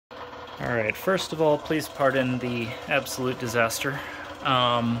Alright, first of all, please pardon the absolute disaster.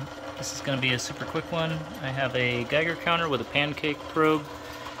 This is going to be a super quick one. I have a Geiger counter with a pancake probe,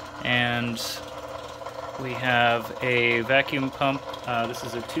 and we have a vacuum pump. This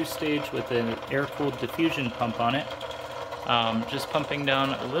is a 2-stage with an air-cooled diffusion pump on it. Just pumping down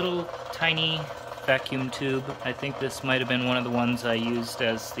a little tiny vacuum tube. I think this might have been one of the ones I used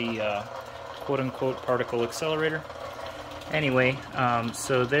as the quote-unquote particle accelerator. Anyway,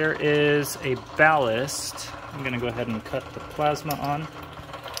 so there is a ballast. I'm going to go ahead and cut the plasma on.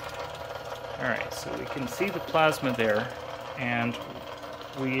 Alright, so we can see the plasma there, and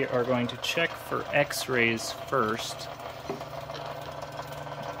we are going to check for X-rays first.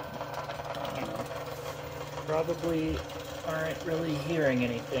 Probably aren't really hearing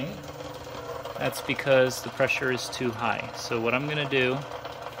anything. That's because the pressure is too high. So what I'm going to do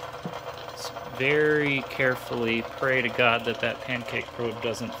is very carefully pray to God that that pancake probe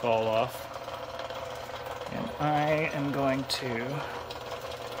doesn't fall off. And I am going to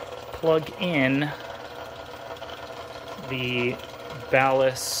plug in the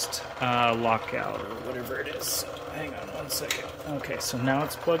ballast lockout or whatever it is. So hang on one second. Okay, so now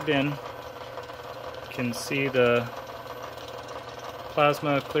it's plugged in. You can see the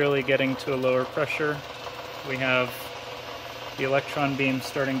plasma clearly getting to a lower pressure. We have the electron beam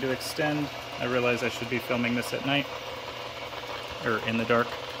starting to extend. I realize I should be filming this at night, or in the dark.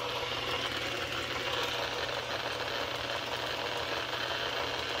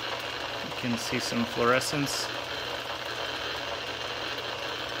 You can see some fluorescence.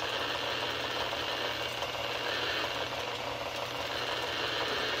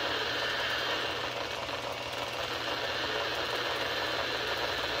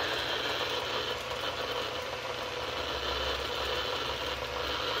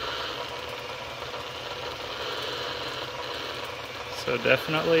 So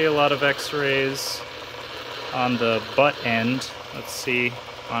definitely a lot of X-rays on the butt end. Let's see,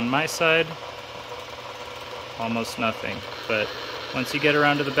 on my side, almost nothing. But once you get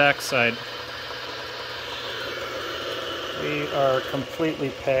around to the back side, we are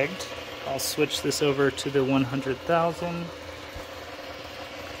completely pegged. I'll switch this over to the 100,000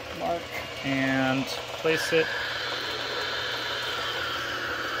 mark and place it.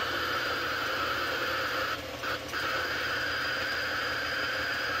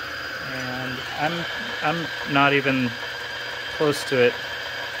 I'm not even close to it.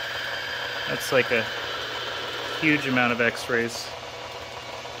 That's like a huge amount of X-rays.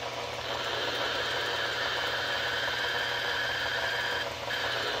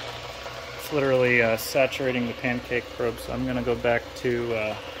 It's literally saturating the pancake probe, so I'm going to go back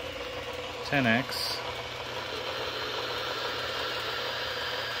to 10x.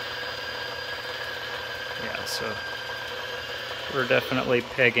 Yeah, so we're definitely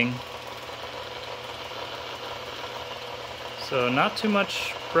pegging. So not too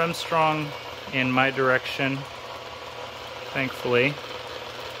much Bremstrong in my direction, thankfully,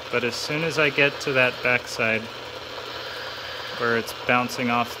 but as soon as I get to that backside where it's bouncing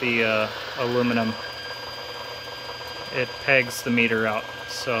off the aluminum, it pegs the meter out.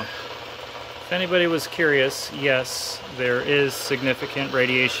 So if anybody was curious, yes, there is significant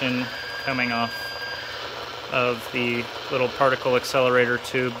radiation coming off of the little particle accelerator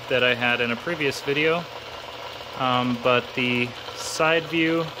tube that I had in a previous video. But the side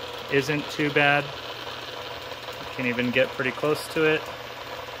view isn't too bad. You can even get pretty close to it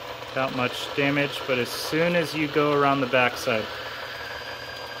without much damage, but as soon as you go around the backside,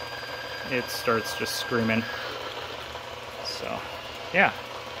 it starts just screaming. So, yeah,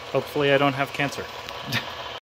 hopefully I don't have cancer.